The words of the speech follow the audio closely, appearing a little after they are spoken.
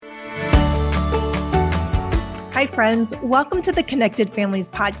Hi, friends. Welcome to the Connected Families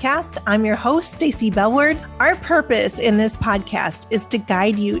podcast. I'm your host, Stacey Bellward. Our purpose in this podcast is to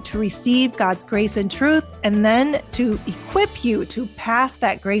guide you to receive God's grace and truth, and then to equip you to pass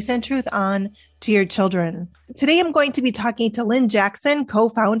that grace and truth on to your children. Today, I'm going to be talking to Lynn Jackson,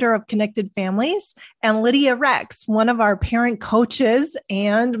 co-founder of Connected Families, and Lydia Rex, one of our parent coaches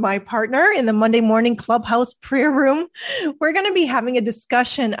and my partner in the Monday morning Clubhouse prayer room. We're going to be having a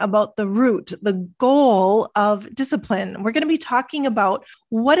discussion about the root, the goal of discipline. We're going to be talking about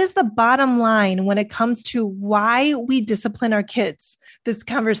what is the bottom line when it comes to why we discipline our kids. This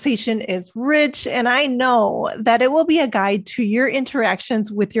conversation is rich, and I know that it will be a guide to your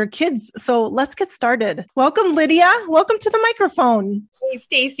interactions with your kids. So let's get started. Welcome, Lydia. Welcome to the microphone. Hey,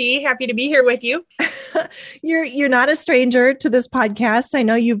 Stacey. Happy to be here with you. You're not a stranger to this podcast. I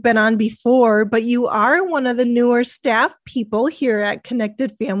know you've been on before, but you are one of the newer staff people here at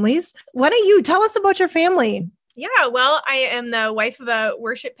Connected Families. Why don't you tell us about your family? Yeah, well, I am the wife of a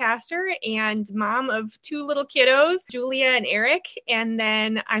worship pastor and mom of two little kiddos, Julia and Eric. And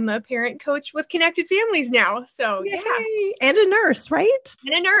then I'm a parent coach with Connected Families now. So, Yay. Yeah. And a nurse, right?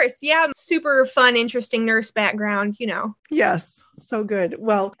 And a nurse. Yeah. Super fun, interesting nurse background, Yes. So good.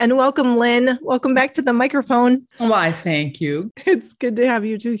 Well, and welcome, Lynn. Welcome back to the microphone. Why, thank you. It's good to have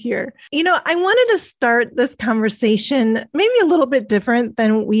you two here. I wanted to start this conversation maybe a little bit different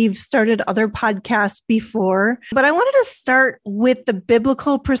than we've started other podcasts before, but I wanted to start with the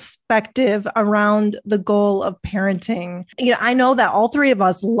biblical perspective around the goal of parenting. I know that all three of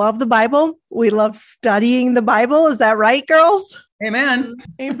us love the Bible. We love studying the Bible. Is that right, girls? Amen.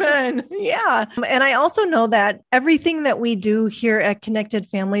 Amen. Yeah. And I also know that everything that we do here at Connected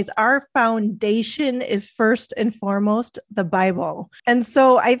Families, our foundation is first and foremost the Bible. And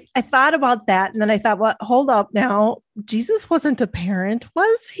so I thought about that. And then I thought, well, hold up now. Jesus wasn't a parent,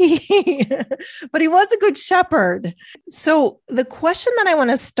 was he? But he was a good shepherd. So the question that I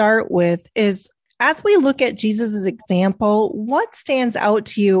want to start with is, as we look at Jesus' example, what stands out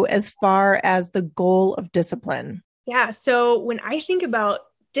to you as far as the goal of discipline? Yeah. So when I think about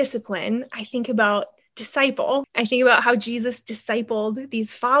discipline, I think about disciple. I think about how Jesus discipled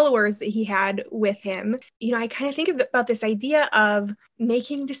these followers that he had with him. I kind of think about this idea of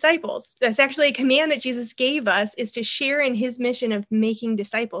making disciples. That's actually a command that Jesus gave us, is to share in his mission of making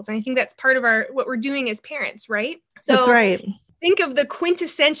disciples. And I think that's part of what we're doing as parents, right? So that's right. Think of the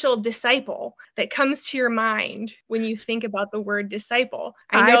quintessential disciple that comes to your mind when you think about the word disciple.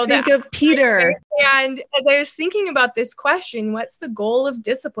 I think of Peter. And as I was thinking about this question, what's the goal of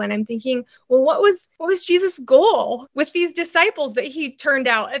discipline? I'm thinking, well, what was Jesus' goal with these disciples that he turned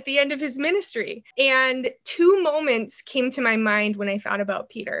out at the end of his ministry? And two moments came to my mind when I thought about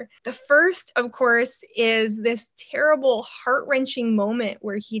Peter. The first, of course, is this terrible, heart-wrenching moment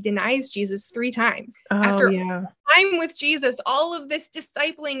where he denies Jesus 3 times. After time with Jesus, all of this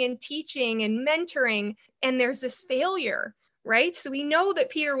discipling and teaching and mentoring, and there's this failure, right? So we know that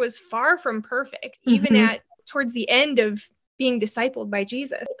Peter was far from perfect, even towards the end of being discipled by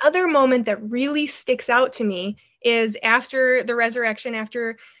Jesus. The other moment that really sticks out to me is after the resurrection,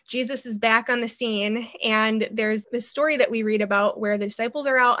 after Jesus is back on the scene, and there's this story that we read about where the disciples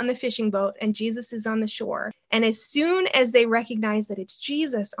are out on the fishing boat and Jesus is on the shore. And as soon as they recognize that it's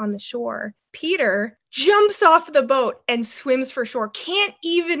Jesus on the shore, Peter jumps off the boat and swims for shore. Can't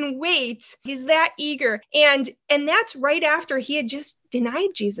even wait. He's that eager. And that's right after he had just denied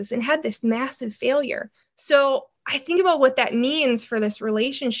Jesus and had this massive failure. So I think about what that means for this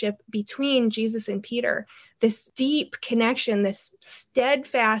relationship between Jesus and Peter, this deep connection, this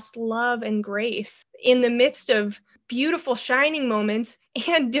steadfast love and grace in the midst of beautiful, shining moments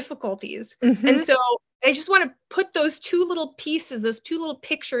and difficulties. And so I just want to put those two little pieces, those two little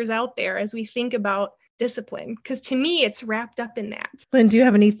pictures out there as we think about discipline, because to me, it's wrapped up in that. Lynn, do you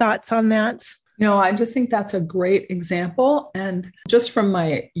have any thoughts on that? No, I just think that's a great example. And just from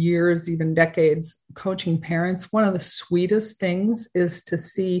my years, even decades coaching parents, one of the sweetest things is to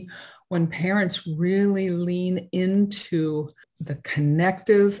see when parents really lean into the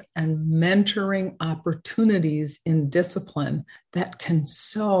connective and mentoring opportunities in discipline that can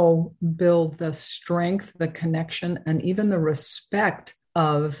so build the strength, the connection, and even the respect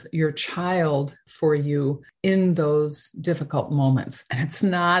of your child for you in those difficult moments. And it's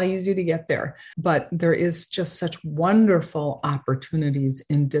not easy to get there, but there is just such wonderful opportunities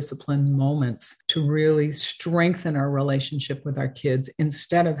in discipline moments to really strengthen our relationship with our kids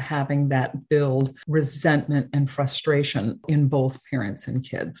instead of having that build resentment and frustration in both parents and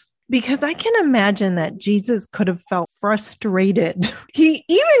kids. Because I can imagine that Jesus could have felt frustrated. He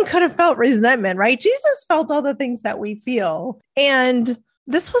even could have felt resentment, right? Jesus felt all the things that we feel. And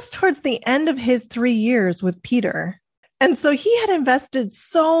this was towards the end of his 3 years with Peter. And so he had invested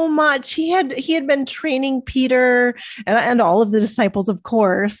so much. He had been training Peter and all of the disciples, of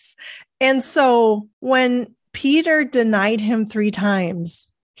course. And so when Peter denied him 3 times,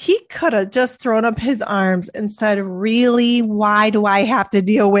 he could have just thrown up his arms and said, really, why do I have to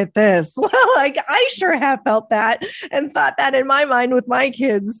deal with this? Like, I sure have felt that and thought that in my mind with my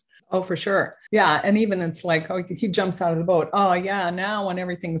kids. Oh, for sure. Yeah. And even it's like, oh, he jumps out of the boat. Oh, yeah. Now when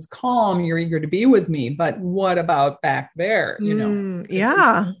everything's calm, you're eager to be with me. But what about back there? You know,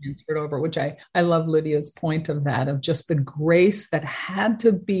 yeah. Over, which I love Lydia's point of that, of just the grace that had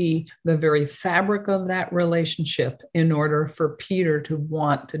to be the very fabric of that relationship in order for Peter to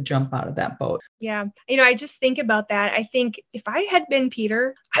want to jump out of that boat. Yeah. I just think about that. I think if I had been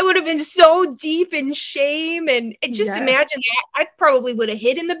Peter, I would have been so deep in shame and just imagine that. I probably would have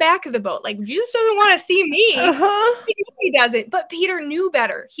hid in the back of the boat. Like, Jesus doesn't want to see me. He doesn't. But Peter knew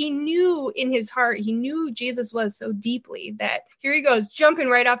better. He knew in his heart, he knew Jesus was so deeply that here he goes, jumping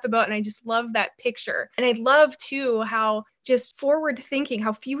right off the boat. And I just love that picture. And I love too how just forward thinking,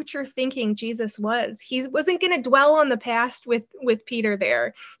 how future thinking Jesus was. He wasn't going to dwell on the past with Peter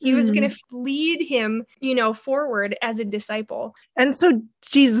there. He was going to lead him, forward as a disciple. And so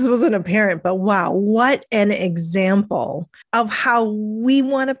Jesus wasn't a parent, but wow, what an example of how we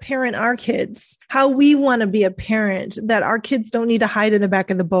want to parent our kids, how we want to be a parent, that our kids don't need to hide in the back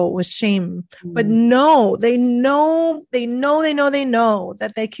of the boat with shame. But no, they know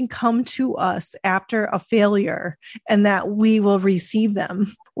that they can come to us after a failure and that we will receive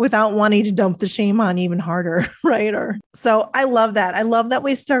them without wanting to dump the shame on even harder, right? So I love that. I love that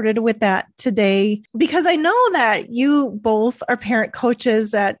we started with that today, because I know that you both are parent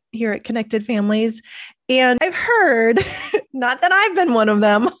coaches here at Connected Families. And I've heard, not that I've been one of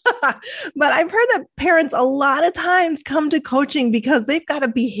them, but I've heard that parents a lot of times come to coaching because they've got a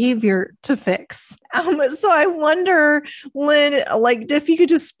behavior to fix. So I wonder, Lynn, if you could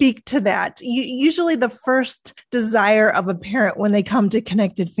just speak to that. Usually the first desire of a parent when they come to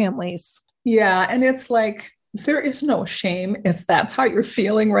Connected Families. Yeah. And it's like, there is no shame if that's how you're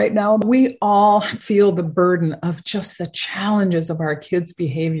feeling right now. We all feel the burden of just the challenges of our kids'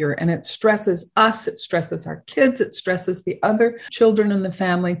 behavior, and it stresses us, it stresses our kids, it stresses the other children in the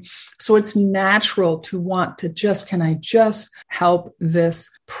family. So it's natural to want to can I just help this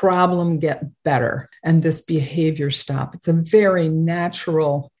problem get better and this behavior stop? It's a very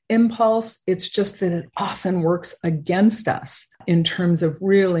natural impulse. It's just that it often works against us in terms of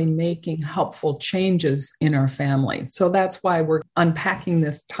really making helpful changes in our family. So that's why we're unpacking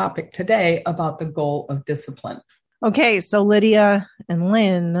this topic today about the goal of discipline. Okay, so Lydia and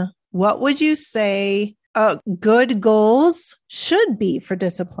Lynn, what would you say good goals should be for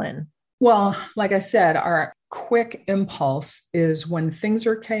discipline? Well, like I said, our quick impulse is when things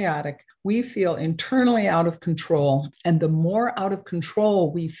are chaotic, we feel internally out of control. And the more out of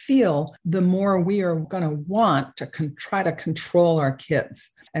control we feel, the more we are going to want to try to control our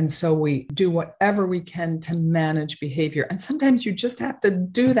kids. And so we do whatever we can to manage behavior. And sometimes you just have to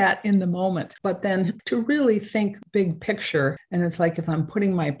do that in the moment. But then to really think big picture, and it's like if I'm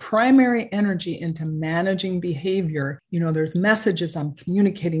putting my primary energy into managing behavior, there's messages I'm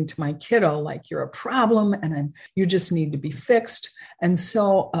communicating to my kiddo, like you're a problem and you just need to be fixed. And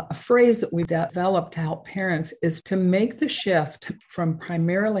so a phrase that we've developed to help parents is to make the shift from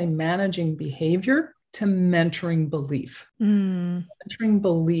primarily managing behavior to mentoring belief. Mentoring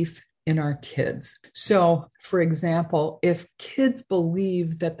belief in our kids. So, for example, if kids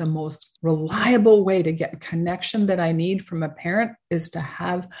believe that the most reliable way to get connection that I need from a parent is to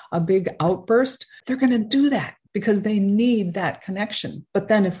have a big outburst, they're going to do that because they need that connection. But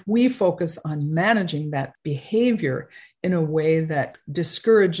then if we focus on managing that behavior in a way that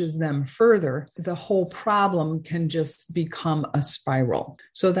discourages them further, the whole problem can just become a spiral.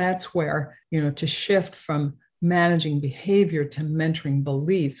 So that's where, to shift from managing behavior to mentoring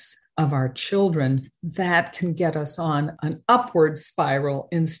beliefs of our children, that can get us on an upward spiral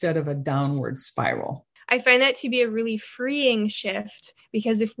instead of a downward spiral. I find that to be a really freeing shift,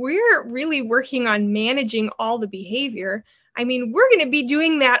 because if we're really working on managing all the behavior, we're going to be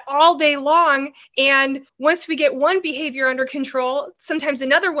doing that all day long. And once we get one behavior under control, sometimes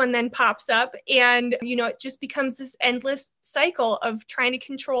another one then pops up. And, it just becomes this endless cycle of trying to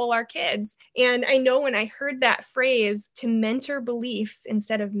control our kids. And I know when I heard that phrase, to mentor beliefs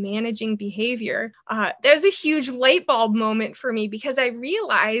instead of managing behavior, there's a huge light bulb moment for me, because I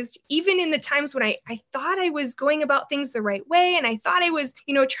realized even in the times when I thought I was going about things the right way, and I thought I was,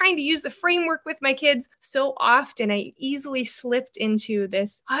 trying to use the framework with my kids, so often I easily slipped into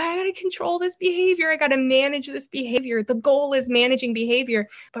this, I got to control this behavior. I got to manage this behavior. The goal is managing behavior,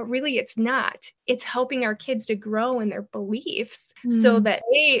 but really it's not. It's helping our kids to grow in their beliefs so that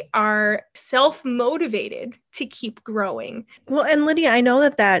they are self-motivated to keep growing. Well, and Lydia, I know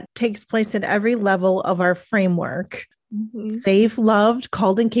that takes place at every level of our framework. Safe, loved,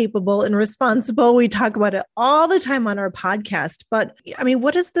 called and capable and responsible. We talk about it all the time on our podcast. But I mean,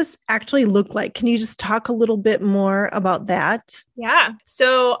 what does this actually look like? Can you just talk a little bit more about that? Yeah.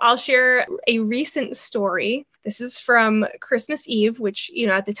 So I'll share a recent story. This is from Christmas Eve, which,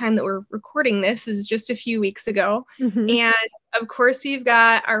 at the time that we're recording this is just a few weeks ago. And of course, we've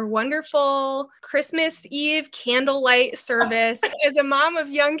got our wonderful Christmas Eve candlelight service. As a mom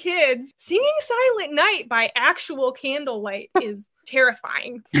of young kids, singing Silent Night by actual candlelight is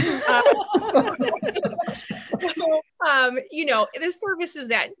terrifying. This service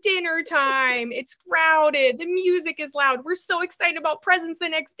is at dinner time. It's crowded. The music is loud. We're so excited about presents the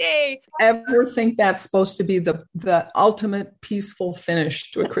next day. Ever think that's supposed to be the ultimate peaceful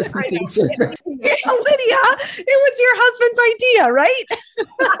finish to a Christmas Eve service? Lydia, it was your husband's idea, right?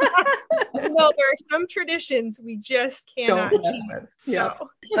 No, there are some traditions we just cannot keep. Yeah,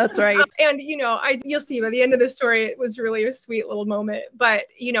 that's right. And, you'll see by the end of the story, it was really a sweet little moment. But,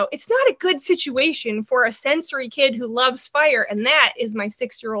 it's not a good situation for a sensory kid who loves fire. And that is my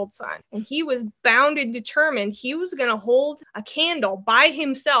 6-year-old son. And he was bound and determined he was going to hold a candle by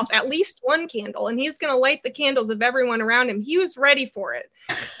himself, at least one candle. And he's going to light the candles of everyone around him. He was ready for it.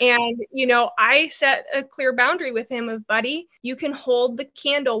 And, I set a clear boundary with him of, buddy, you can hold the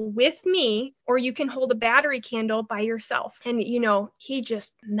candle with me, or you can hold a battery candle by yourself. And, he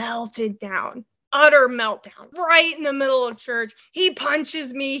just melted down. Utter meltdown right in the middle of church. He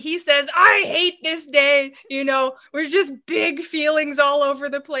punches me. He says, I hate this day. We're just big feelings all over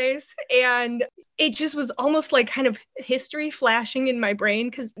the place. And it just was almost like kind of history flashing in my brain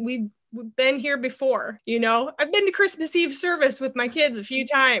because we've been here before. I've been to Christmas Eve service with my kids a few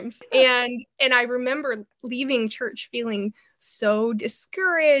times. And I remember leaving church feeling so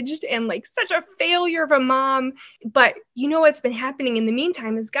discouraged and like such a failure of a mom. But what's been happening in the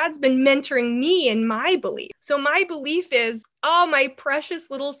meantime is God's been mentoring me in my belief. So my belief is, oh, my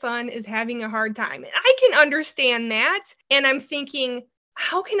precious little son is having a hard time. And I can understand that. And I'm thinking,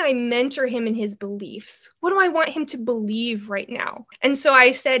 how can I mentor him in his beliefs? What do I want him to believe right now? And so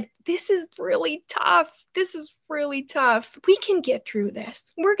I said, this is really tough. This is really tough. We can get through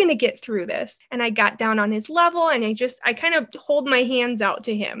this. We're going to get through this. And I got down on his level and I kind of hold my hands out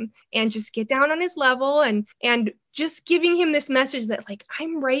to him and just get down on his level and just giving him this message that like,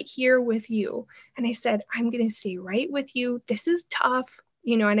 I'm right here with you. And I said, I'm going to stay right with you. This is tough.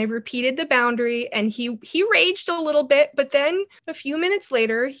 And I repeated the boundary and he raged a little bit, but then a few minutes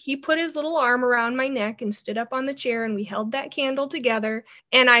later, he put his little arm around my neck and stood up on the chair and we held that candle together.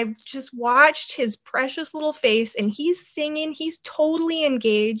 And I just watched his precious little face and he's singing, he's totally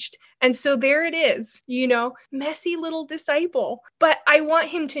engaged. And so there it is, messy little disciple, but I want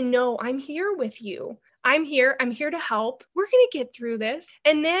him to know I'm here with you. I'm here to help. We're going to get through this.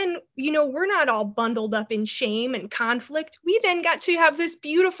 And then, we're not all bundled up in shame and conflict. We then got to have this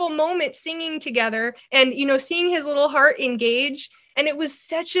beautiful moment singing together and, seeing his little heart engage. And it was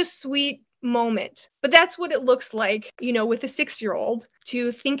such a sweet moment. But that's what it looks like, with a 6-year-old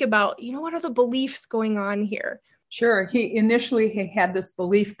to think about, what are the beliefs going on here? Sure. He initially had this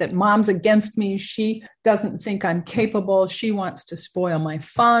belief that mom's against me. She doesn't think I'm capable. She wants to spoil my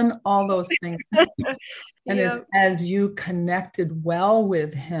fun, all those things. And it's as you connected well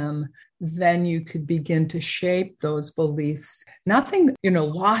with him, then you could begin to shape those beliefs. Nothing,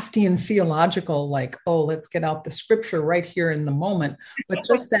 lofty and theological, like, oh, let's get out the scripture right here in the moment, but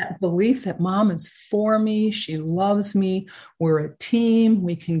just that belief that mom is for me. She loves me. We're a team.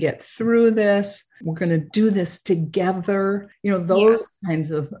 We can get through this. We're going to do this together. Those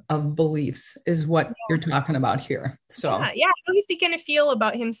kinds of beliefs is what you're talking about here. So how is he going to feel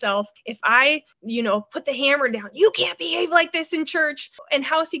about himself if I, put the hammer down? You can't behave like this in church. And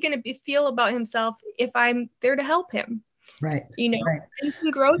how is he going to feel about himself if I'm there to help him? Right. And we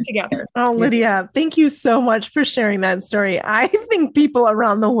can grow together. Oh, Lydia, thank you so much for sharing that story. I think people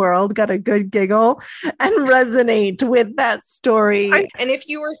around the world got a good giggle and resonate with that story. And if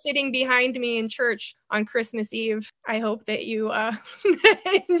you were sitting behind me in church on Christmas Eve, I hope that you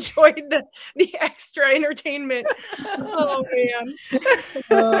enjoyed the extra entertainment. Oh, man.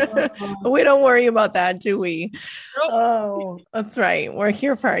 We don't worry about that, do we? Nope. Oh, that's right. We're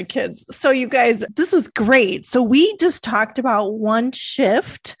here for our kids. So you guys, this was great. So we just talked about one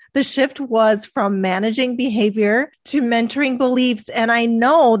shift The shift was from managing behavior to mentoring beliefs. And I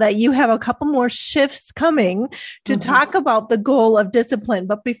know that you have a couple more shifts coming to talk about the goal of discipline.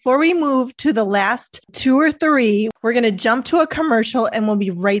 But before we move to the last 2 or 3, we're going to jump to a commercial and we'll be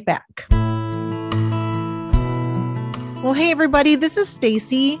right back. Well, hey, everybody, this is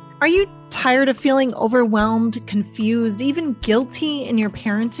Stacy. Are you tired of feeling overwhelmed, confused, even guilty in your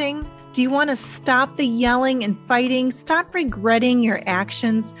parenting? Do you want to stop the yelling and fighting? Stop regretting your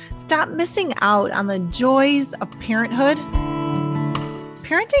actions? Stop missing out on the joys of parenthood?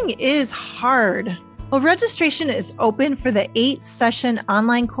 Parenting is hard. Well, registration is open for the 8-session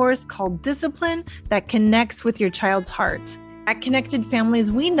online course called Discipline that connects with your child's heart. At Connected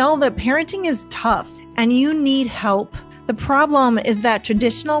Families, we know that parenting is tough and you need help. The problem is that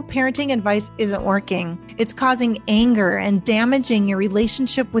traditional parenting advice isn't working. It's causing anger and damaging your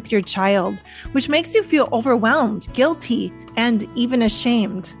relationship with your child, which makes you feel overwhelmed, guilty, and even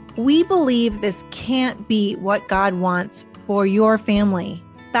ashamed. We believe this can't be what God wants for your family.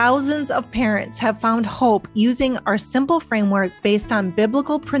 Thousands of parents have found hope using our simple framework based on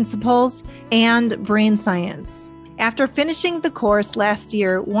biblical principles and brain science. After finishing the course last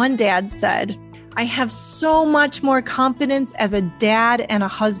year, one dad said, "I have so much more confidence as a dad and a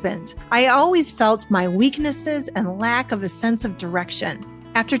husband. I always felt my weaknesses and lack of a sense of direction.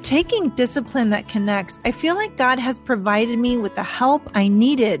 After taking Discipline that connects, I feel like God has provided me with the help I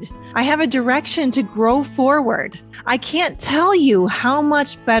needed. I have a direction to grow forward. I can't tell you how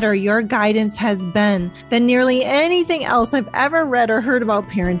much better your guidance has been than nearly anything else I've ever read or heard about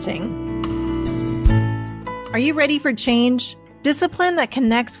parenting." Are you ready for change? Discipline that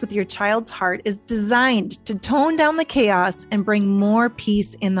connects with your child's heart is designed to tone down the chaos and bring more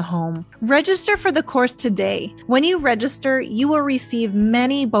peace in the home. Register for the course today. When you register, you will receive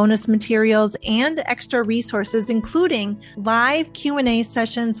many bonus materials and extra resources, including live Q&A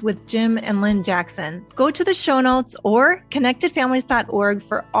sessions with Jim and Lynn Jackson. Go to the show notes or connectedfamilies.org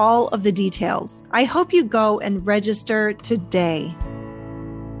for all of the details. I hope you go and register today.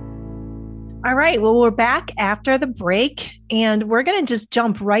 All right. Well, we're back after the break and we're going to just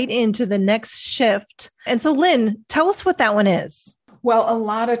jump right into the next shift. And so, Lynn, tell us what that one is. Well, a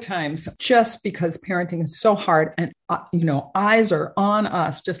lot of times, just because parenting is so hard and, eyes are on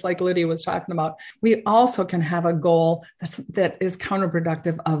us, just like Lydia was talking about, we also can have a goal that is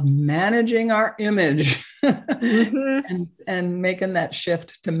counterproductive of managing our image and making that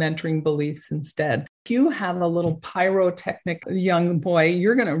shift to mentoring beliefs instead. If you have a little pyrotechnic young boy,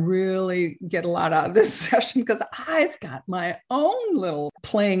 you're going to really get a lot out of this session because I've got my own little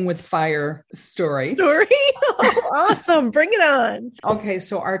playing with fire story. Oh, awesome. Bring it on. Okay.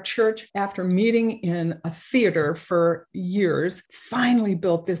 So our church, after meeting in a theater for years, finally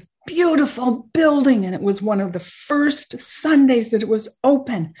built this beautiful building. And it was one of the first Sundays that it was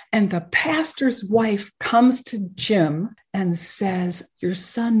open. And the pastor's wife comes to Jim and says, "Your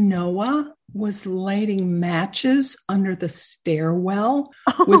son Noah was lighting matches under the stairwell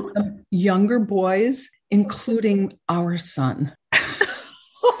with some younger boys, including our son."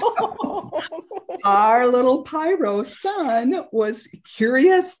 So, our little pyro son was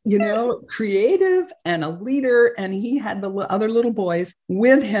curious, creative and a leader. And he had the other little boys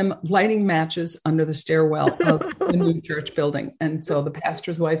with him lighting matches under the stairwell of the new church building. And so the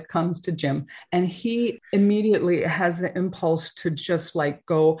pastor's wife comes to Jim and he immediately has the impulse to just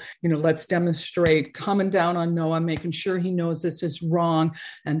go, let's demonstrate coming down on Noah, making sure he knows this is wrong.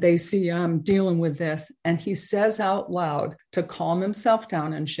 And they see I'm dealing with this. And he says out loud to calm himself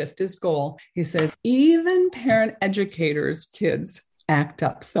down and shift his goal. He says, "Even parent educators' kids act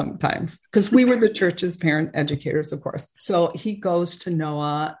up sometimes," because we were the church's parent educators, of course. So he goes to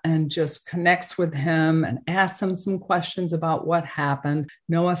Noah and just connects with him and asks him some questions about what happened.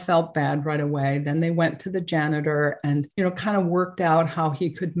 Noah felt bad right away. Then they went to the janitor and, kind of worked out how he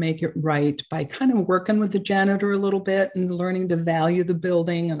could make it right by kind of working with the janitor a little bit and learning to value the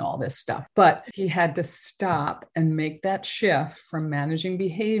building and all this stuff. But he had to stop and make that shift from managing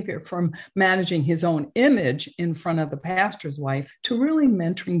behavior, from managing his own image in front of the pastor's wife to really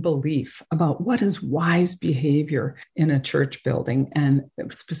mentoring belief about what is wise behavior in a church building and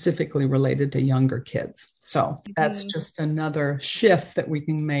specifically related to younger kids. So that's just another shift that we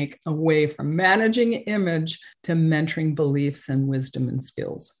can make away from managing image to mentoring beliefs and wisdom and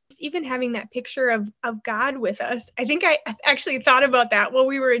skills. Even having that picture of God with us. I think I actually thought about that while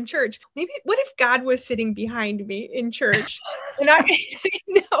we were in church. Maybe what if God was sitting behind me in church? And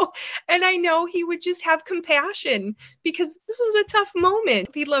I know he would just have compassion because this was a tough moment.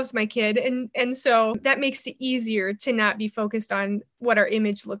 He loves my kid. And so that makes it easier to not be focused on what our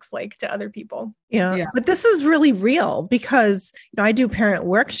image looks like to other people. Yeah. But this is really real because, I do parent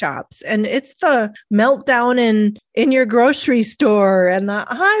workshops, and it's the meltdown in your grocery store and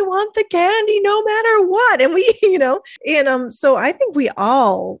I want the candy no matter what. And we, so I think we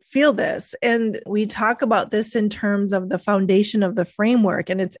all feel this, and we talk about this in terms of the foundation of the framework.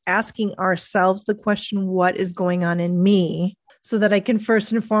 And it's asking ourselves the question, what is going on in me? So that I can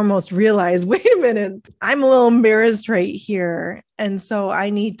first and foremost realize, wait a minute, I'm a little embarrassed right here. And so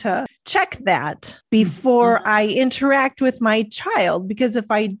I need to check that before I interact with my child, because if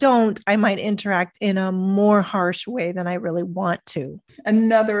I don't, I might interact in a more harsh way than I really want to.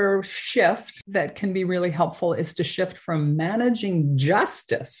 Another shift that can be really helpful is to shift from managing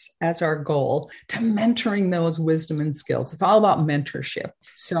justice as our goal to mentoring those wisdom and skills. It's all about mentorship.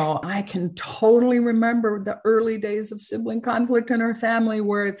 So I can totally remember the early days of sibling conflict in our family,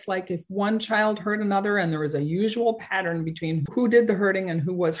 where it's like if one child hurt another, and there was a usual pattern between who did the hurting and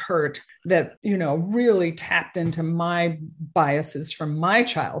who was hurt, that, really tapped into my biases from my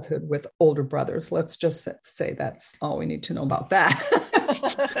childhood with older brothers. Let's just say that's all we need to know about that.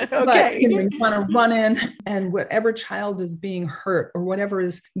 Okay. But, you want to run in, and whatever child is being hurt or whatever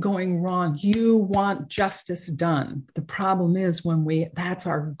is going wrong, you want justice done. The problem is when that's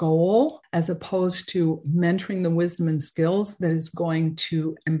our goal, as opposed to mentoring the wisdom and skills that is going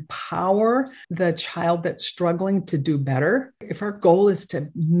to empower the child that's struggling to do better. If our goal is to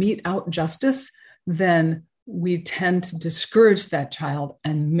mete out justice, then we tend to discourage that child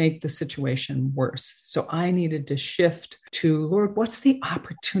and make the situation worse. So I needed to shift to, Lord, what's the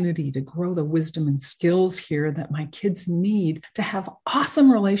opportunity to grow the wisdom and skills here that my kids need to have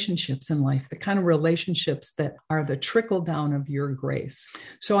awesome relationships in life, the kind of relationships that are the trickle down of your grace.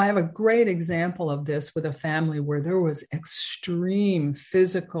 So I have a great example of this with a family where there was extreme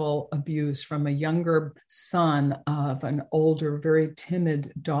physical abuse from a younger son of an older, very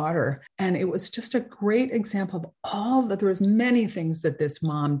timid daughter. And it was just a great example of there was many things that this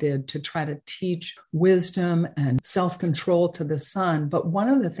mom did to try to teach wisdom and self-control to the son. But one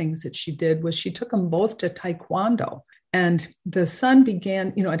of the things that she did was she took them both to Taekwondo. And the son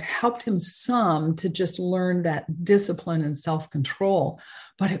began, it helped him some to just learn that discipline and self-control.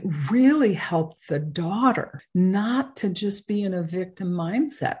 But it really helped the daughter not to just be in a victim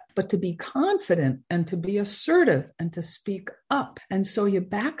mindset, but to be confident and to be assertive and to speak up. And so you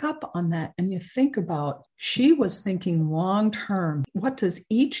back up on that and you think about, she was thinking long-term, what does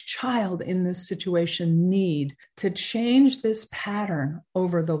each child in this situation need to change this pattern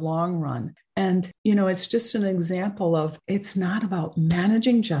over the long run? And, it's just an example of, it's not about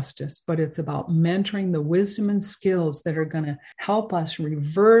managing justice, but it's about mentoring the wisdom and skills that are going to help us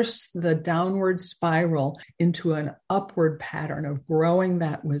reverse the downward spiral into an upward pattern of growing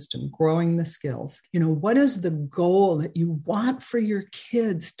that wisdom, growing the skills. What is the goal that you want for your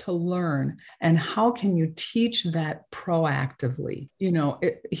kids to learn? And how can you teach that proactively?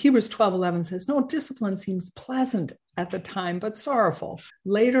 Hebrews 12:11 says, no, discipline seems pleasant at the time, but sorrowful.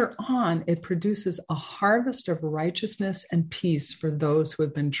 Later on, it produces a harvest of righteousness and peace for those who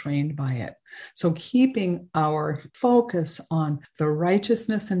have been trained by it. So keeping our focus on the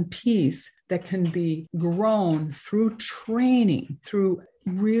righteousness and peace that can be grown through training, through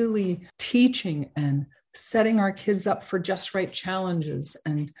really teaching and setting our kids up for just right challenges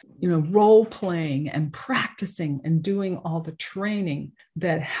and, role playing and practicing and doing all the training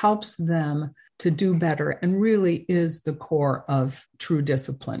that helps them to do better and really is the core of true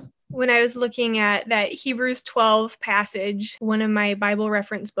discipline. When I was looking at that Hebrews 12 passage, one of my Bible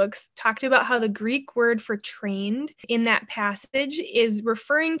reference books talked about how the Greek word for trained in that passage is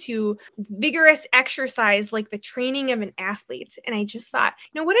referring to vigorous exercise, like the training of an athlete. And I just thought,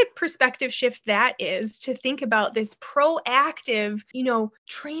 what a perspective shift that is, to think about this proactive,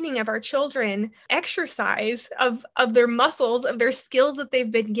 training of our children, exercise of their muscles, of their skills that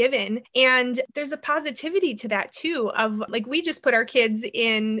they've been given. And there's a positivity to that too, of like, we just put our kids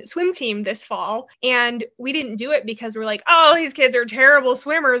in swim team this fall, and we didn't do it because we're like, oh, these kids are terrible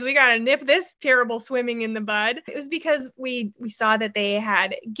swimmers, we got to nip this terrible swimming in the bud. It was because we saw that they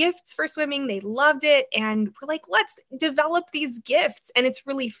had gifts for swimming, they loved it, and we're like, let's develop these gifts. And it's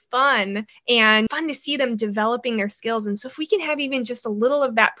really fun to see them developing their skills. And so if we can have even just a little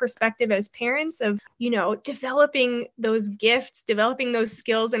of that perspective as parents of, developing those gifts, developing those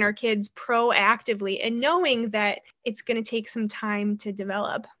skills in our kids proactively, and knowing that it's going to take some time to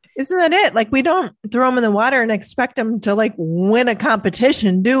develop. Isn't that it? Like, we don't throw them in the water and expect them to win a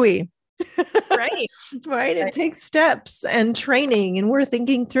competition, do we? Right. Right. It takes steps and training. And we're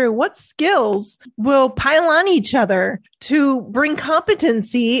thinking through what skills will pile on each other to bring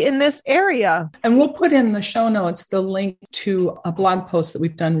competency in this area. And we'll put in the show notes the link to a blog post that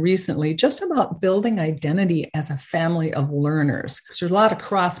we've done recently just about building identity as a family of learners. There's a lot of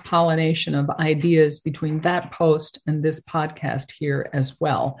cross-pollination of ideas between that post and this podcast here as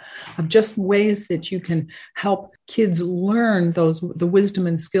well, of just ways that you can help kids learn the wisdom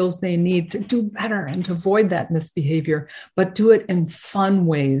and skills they need to do better and to avoid that misbehavior, but do it in fun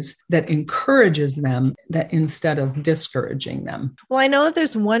ways that encourages them, that instead of discouraging them. Well, I know that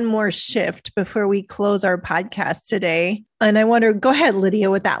there's one more shift before we close our podcast today. And I wonder, go ahead, Lydia,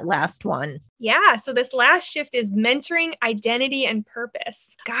 with that last one. Yeah. So this last shift is mentoring identity and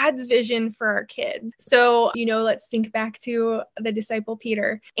purpose, God's vision for our kids. So, let's think back to the disciple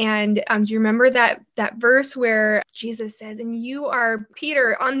Peter. And do you remember that verse where Jesus says, and you are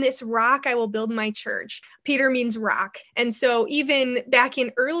Peter, on this rock, I will build my church. Peter means rock. And so even back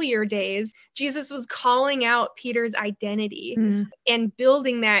in earlier days, Jesus was calling out Peter's identity and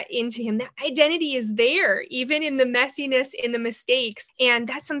building that into him. That identity is there, even in the messiness, in the mistakes. And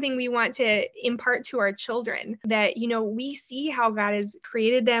that's something we want to impart to our children, that, we see how God has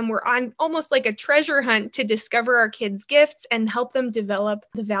created them. We're on almost like a treasure hunt to discover our kids' gifts and help them develop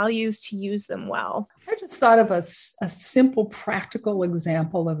the values to use them well. I just thought of a simple, practical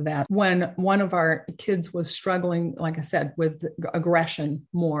example of that. When one of our kids was struggling, like I said, with aggression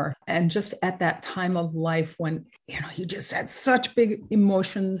more, and just at that time of life when, he just had such big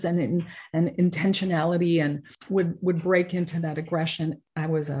emotions and intentionality and would break into that aggression. I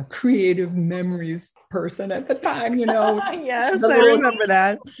was a creative memories person at the time, Yes, I remember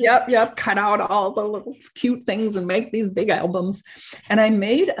that. Yep. Cut out all the little cute things and make these big albums. And I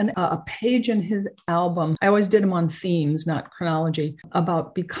made a page in his album. I always did them on themes, not chronology,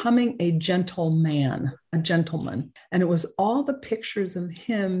 about becoming a gentleman. A gentleman. And it was all the pictures of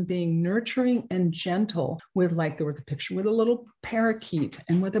him being nurturing and gentle with, there was a picture with a little parakeet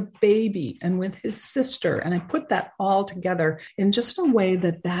and with a baby and with his sister. And I put that all together in just a way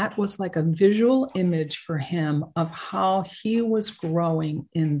that was like a visual image for him of how he was growing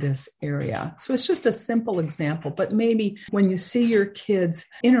in this area. So it's just a simple example, but maybe when you see your kids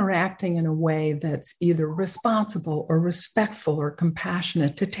interacting in a way that's either responsible or respectful or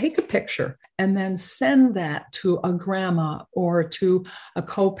compassionate, to take a picture and then send that to a grandma or to a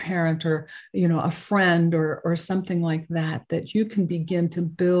co-parent or, a friend or something like that, that you can begin to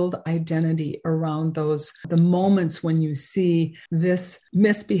build identity around the moments when you see this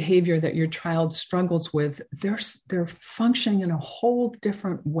misbehavior that your child struggles with. They're functioning in a whole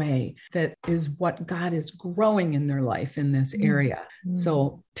different way that is what God is growing in their life in this area. Mm-hmm.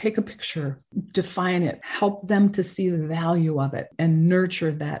 So take a picture, define it, help them to see the value of it, and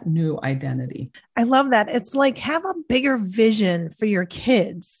nurture that new identity. I love that. It's like, have a bigger vision for your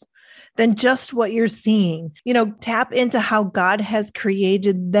kids than just what you're seeing. Tap into how God has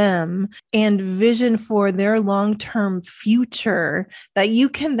created them and vision for their long-term future, that you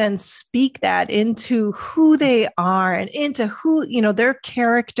can then speak that into who they are and into who, their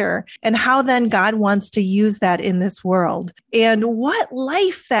character, and how then God wants to use that in this world, and what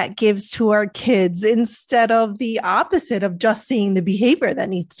life that gives to our kids, instead of the opposite of just seeing the behavior that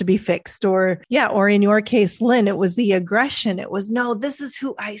needs to be fixed, or in your case, Lynn, it was the aggression. It was, no, this is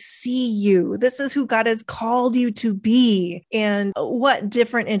who I see you. This is who God has called you to be. And what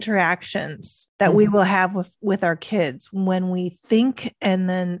different interactions that we will have with our kids when we think and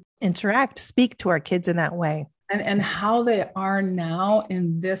then speak to our kids in that way. And how they are now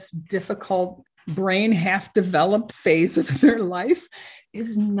in this difficult brain half developed phase of their life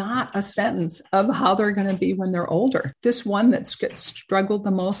is not a sentence of how they're going to be when they're older. This one that struggled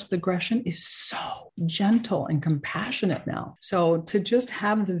the most with aggression is so gentle and compassionate now. So to just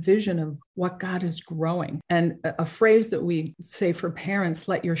have the vision of what God is growing, and a phrase that we say for parents,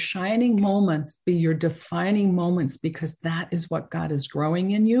 let your shining moments be your defining moments, because that is what God is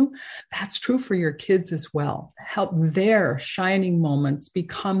growing in you. That's true for your kids as well. Help their shining moments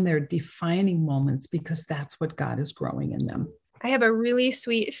become their defining moments, because that's what God is growing in them. I have a really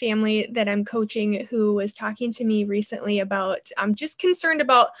sweet family that I'm coaching who was talking to me recently about just concerned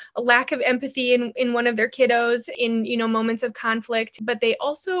about a lack of empathy in one of their kiddos in, moments of conflict. But they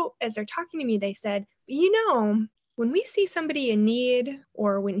also, as they're talking to me, they said, when we see somebody in need,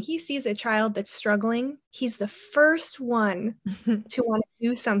 or when he sees a child that's struggling, he's the first one to want to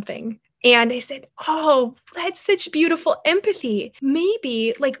do something. And I said, oh, that's such beautiful empathy.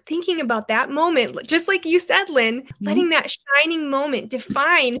 Maybe like thinking about that moment, just like you said, Lynn, letting that shining moment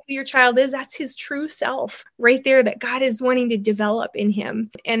define who your child is. That's his true self right there that God is wanting to develop in him.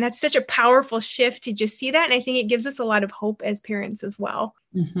 And that's such a powerful shift to just see that. And I think it gives us a lot of hope as parents as well.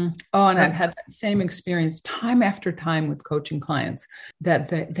 Mm-hmm. Oh, and I've had that same experience time after time with coaching clients, that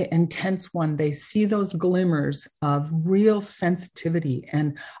the intense one, they see those glimmers of real sensitivity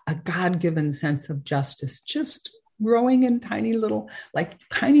and a God-given sense of justice, just growing in tiny little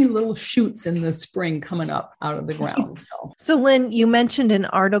shoots in the spring coming up out of the ground. So Lynn, you mentioned an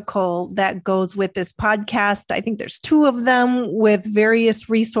article that goes with this podcast. I think there's 2 of them with various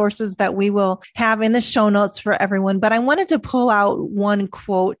resources that we will have in the show notes for everyone. But I wanted to pull out one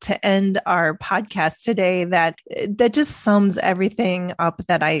quote to end our podcast today that just sums everything up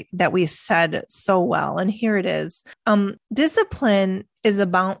that we said so well. And here it is. Discipline is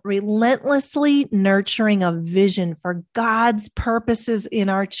about relentlessly nurturing a vision for God's purposes in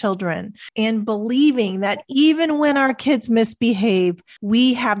our children and believing that even when our kids misbehave,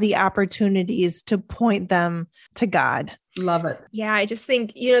 we have the opportunities to point them to God. Love it. Yeah, I just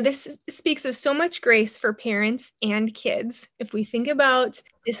think, this speaks of so much grace for parents and kids. If we think about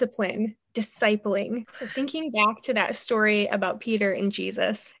discipline, discipling. So thinking back to that story about Peter and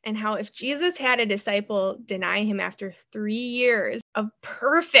Jesus, and how if Jesus had a disciple deny him after 3 years of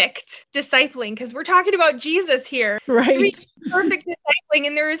perfect discipling, because we're talking about Jesus here, right? Perfect discipling,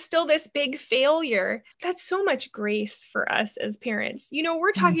 and there is still this big failure. That's so much grace for us as parents.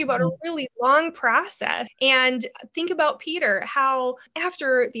 We're talking about a really long process. And think about Peter, how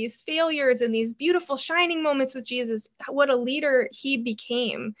after these failures and these beautiful shining moments with Jesus, what a leader he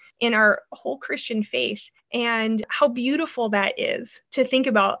became in our whole Christian faith, and how beautiful that is to think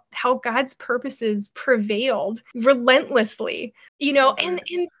about how God's purposes prevailed relentlessly, and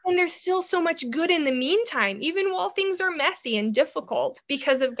there's still so much good in the meantime, even while things are messy and difficult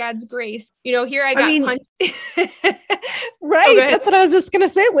because of God's grace. Here I got punched. Right. That's what I was just going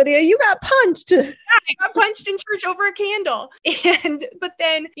to say, Lydia. You got punched. Yeah, I got punched in church over a candle. But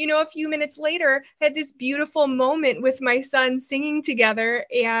then, a few minutes later, I had this beautiful moment with my son singing together.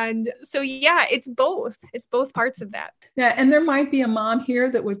 And so, yeah, it's both. It's both parts of that. Yeah. And there might be a mom here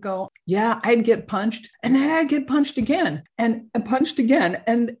that would go, yeah, I'd get punched. And then I'd get punched again and punched again.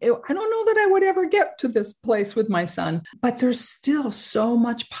 And I don't know that I would ever get to this place with my son. But there's still so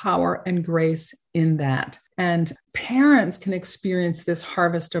much power and grace in that. And parents can experience this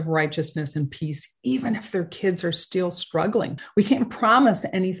harvest of righteousness and peace, even if their kids are still struggling. We can't promise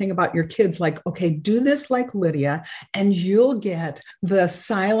anything about your kids like, okay, do this like Lydia, and you'll get the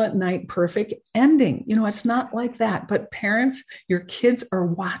Silent Night perfect ending. It's not like that. But parents, your kids are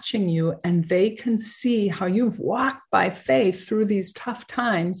watching you, and they can see how you've walked by faith through these tough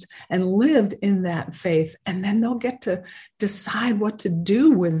times and lived in that faith. And then they'll get to decide what to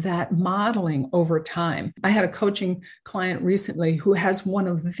do with that modeling over time. I had a coaching client recently who has one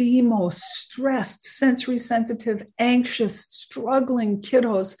of the most stressed, sensory sensitive, anxious, struggling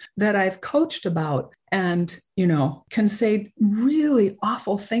kiddos that I've coached about, and, can say really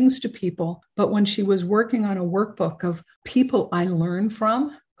awful things to people. But when she was working on a workbook of people I learned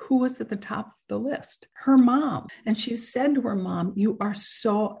from, who was at the top of the list? Her mom. And she said to her mom, "You are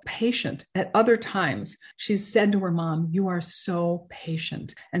so patient." At other times, she said to her mom, "You are so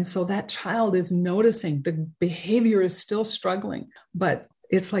patient." And so that child is noticing the behavior is still struggling, but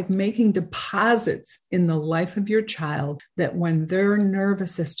it's like making deposits in the life of your child that when their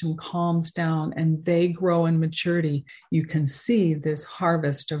nervous system calms down and they grow in maturity, you can see this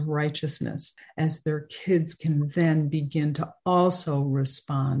harvest of righteousness as their kids can then begin to also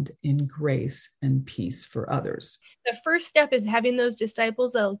respond in grace and peace for others. The first step is having those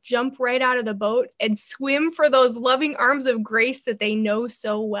disciples that'll jump right out of the boat and swim for those loving arms of grace that they know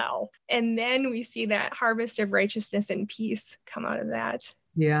so well. And then we see that harvest of righteousness and peace come out of that.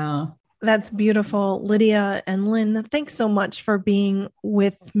 Yeah. That's beautiful. Lydia and Lynn, thanks so much for being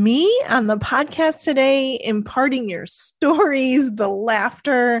with me on the podcast today, imparting your stories, the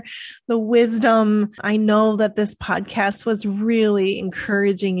laughter, the wisdom. I know that this podcast was really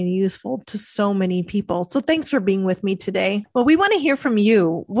encouraging and useful to so many people. So thanks for being with me today. Well, we want to hear from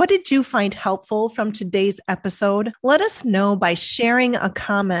you. What did you find helpful from today's episode? Let us know by sharing a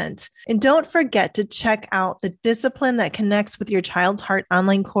comment. And don't forget to check out the Discipline That Connects with Your Child's Heart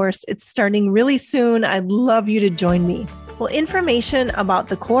online course. It's starting really soon. I'd love you to join me. Well, information about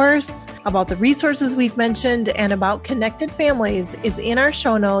the course, about the resources we've mentioned, and about Connected Families is in our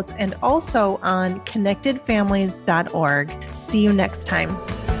show notes and also on connectedfamilies.org. See you next time.